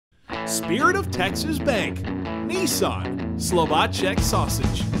Spirit of Texas Bank, Nissan, Slovacek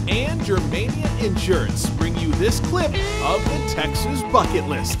Sausage, and Germania Insurance bring you this clip of the Texas Bucket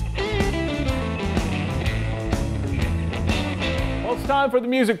List. Well, it's time for the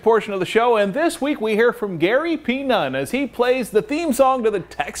music portion of the show, and this week we hear from Gary P. Nunn as he plays the theme song to the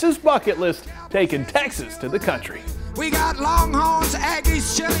Texas Bucket List, taking Texas to the country. We got Longhorns,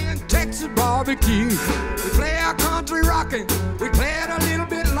 Aggies, chili, and Texas barbecue. We play our country rockin', we play it a little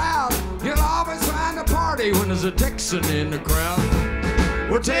bit loud. You'll always find a party when there's a Texan in the crowd.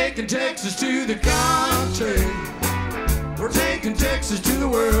 We're taking Texas to the country. We're taking Texas to the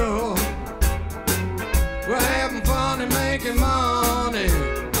world. We're having fun and making money,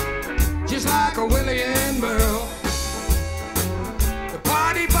 just like a Willie and Merle. The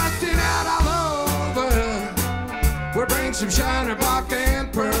party busting out all over. We'll bring some Shiner, Bach,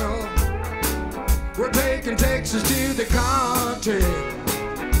 and Pearl. We're taking Texas to the country.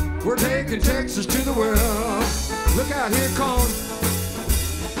 We're taking Texas to the world. Look out, here comes.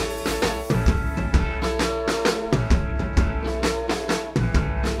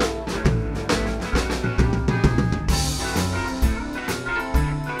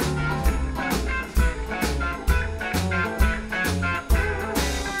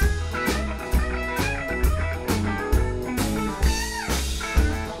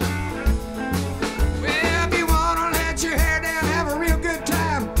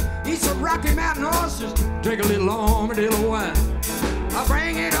 Rocky Mountain horses, drink a little armadillo wine. I'll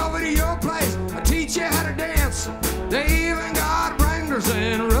bring it over to your place, I'll teach you how to dance. They even got wranglers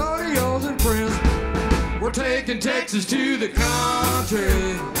and rodeos and friends. We're taking Texas to the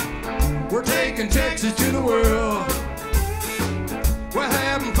country. We're taking Texas to the world. We're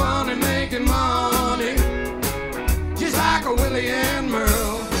having fun and making money, just like a Willie and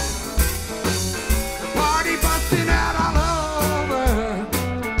Merle. The party busting out all over.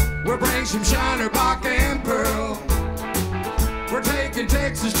 We'll bring some Shiner, Bach, and Pearl. We're taking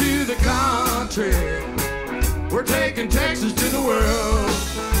Texas to the country. We're taking Texas to the world.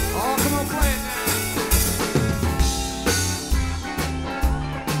 Oh, come on, play it now.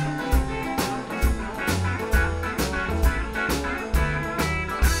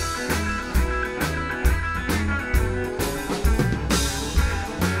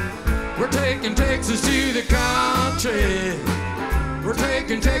 We're taking Texas to the country. We're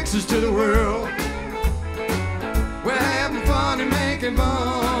taking Texas to the world. We're having fun and making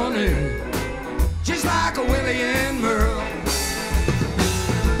money, just like a Willie and Merle.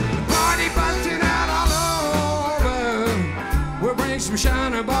 The party busting out all over. We'll bring some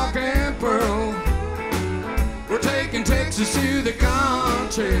Shiner, Bach, and Pearl. We're taking Texas to the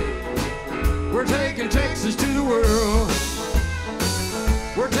country. We're taking Texas to the world.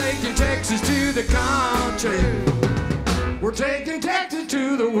 We're taking Texas to the country. We're taking Texas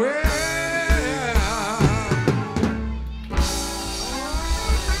to the world.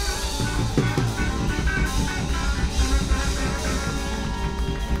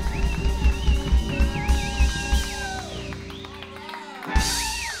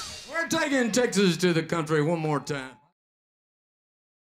 We're taking Texas to the country one more time.